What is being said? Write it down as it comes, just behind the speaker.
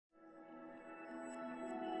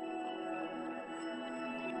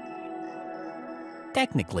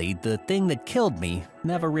Technically, the thing that killed me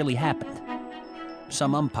never really happened.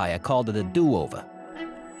 Some umpire called it a do-over.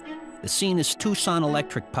 The scene is Tucson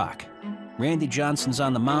Electric Park. Randy Johnson's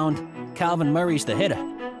on the mound, Calvin Murray's the hitter,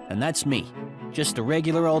 and that's me, just a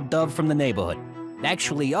regular old dove from the neighborhood.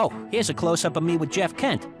 Actually, oh, here's a close-up of me with Jeff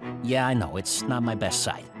Kent. Yeah, I know, it's not my best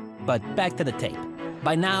side. But back to the tape.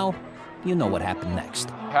 By now, you know what happened next.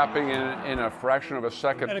 Happening in a fraction of a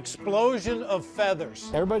second. An explosion of feathers.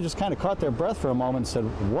 Everybody just kind of caught their breath for a moment and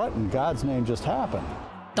said, what in God's name just happened?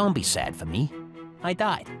 Don't be sad for me. I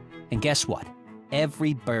died. And guess what?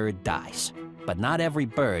 Every bird dies. But not every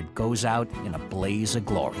bird goes out in a blaze of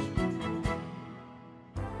glory.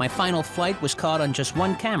 My final flight was caught on just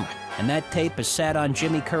one camera, and that tape has sat on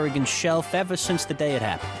Jimmy Currigan's shelf ever since the day it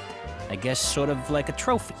happened. I guess sort of like a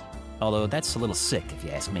trophy, although that's a little sick if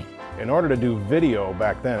you ask me. In order to do video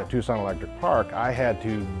back then at Tucson Electric Park, I had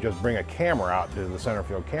to just bring a camera out to the center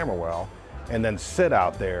field camera well and then sit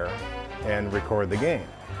out there and record the game.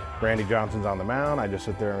 Randy Johnson's on the mound, I just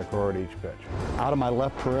sit there and record each pitch. Out of my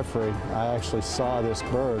left periphery, I actually saw this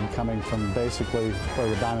bird coming from basically where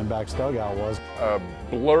the Diamondbacks dugout was. A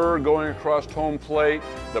blur going across home plate,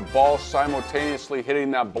 the ball simultaneously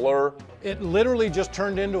hitting that blur. It literally just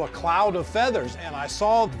turned into a cloud of feathers, and I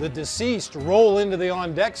saw the deceased roll into the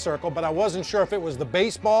on-deck circle, but I wasn't sure if it was the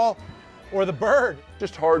baseball or the bird.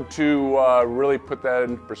 Just hard to really put that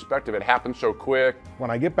in perspective. It happened so quick. When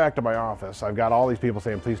I get back to my office, I've got all these people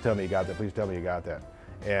saying, please tell me you got that, please tell me you got that.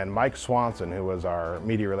 And Mike Swanson, who was our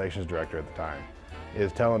media relations director at the time,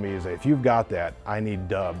 is telling me, if you've got that, I need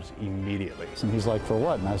dubs immediately. And he's like, for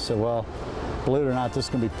what? And I said, well, believe it or not, this is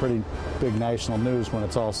going to be pretty big national news when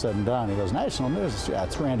it's all said and done. He goes, national news? Yeah,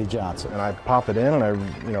 it's Randy Johnson. And I pop it in and I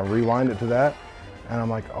rewind it to that, and I'm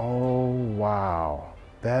like, oh, wow.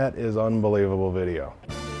 That is unbelievable video.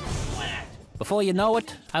 Before you know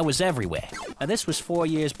it, I was everywhere. Now, this was 4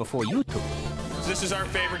 years before YouTube. This is our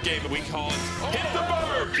favorite game, but we call it Hit the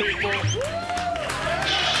Bird, people!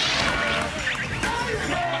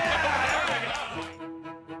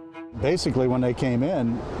 Basically, when they came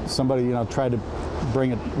in, somebody tried to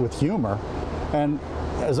bring it with humor. And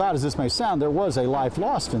as odd as this may sound, there was a life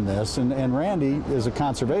lost in this. And Randy is a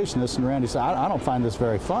conservationist, and Randy said, I don't find this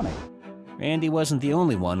very funny. Randy wasn't the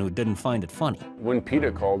only one who didn't find it funny. When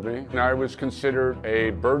PETA called me, I was considered a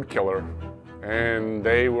bird killer, and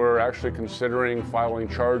they were actually considering filing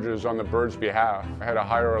charges on the bird's behalf. I had to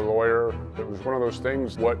hire a lawyer. It was one of those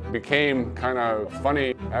things, what became kind of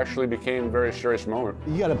funny actually became a very serious moment.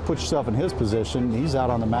 You got to put yourself in his position. He's out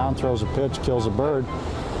on the mound, throws a pitch, kills a bird,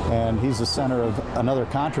 and he's the center of another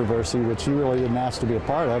controversy which he really didn't ask to be a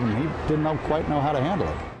part of, and he didn't quite know how to handle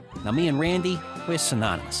it. Now, me and Randy, we're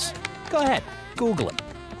synonymous. Go ahead, Google it.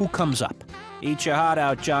 Who comes up? Eat your heart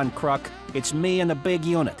out, John Kruk. It's me and the big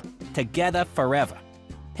unit. Together forever.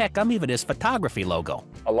 Heck, I'm even his photography logo.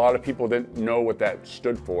 A lot of people didn't know what that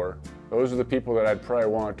stood for. Those are the people that I'd probably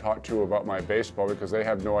want to talk to about my baseball because they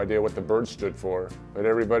have no idea what the bird stood for. But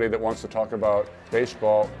everybody that wants to talk about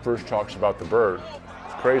baseball first talks about the bird.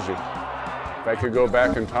 It's crazy. If I could go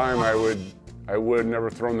back in time, I would have never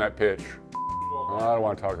thrown that pitch. Well, I don't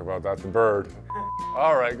want to talk about that, the bird.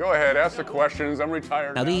 All right, go ahead, ask the questions. I'm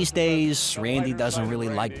retired now. These days, Randy doesn't really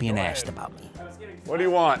like being asked about me. What do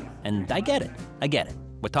you want? And I get it.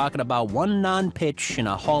 We're talking about one non-pitch in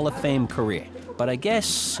a Hall of Fame career. But I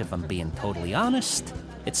guess, if I'm being totally honest,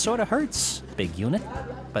 it sort of hurts, big unit,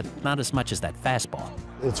 but not as much as that fastball.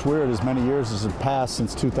 It's weird, as many years as have passed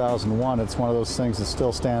since 2001, it's one of those things that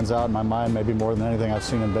still stands out in my mind maybe more than anything I've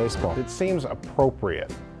seen in baseball. It seems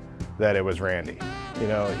appropriate that it was Randy.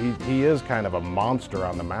 He is kind of a monster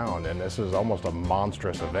on the mound, and this is almost a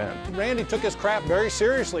monstrous event. Randy took his craft very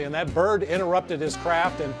seriously, and that bird interrupted his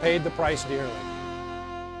craft and paid the price dearly.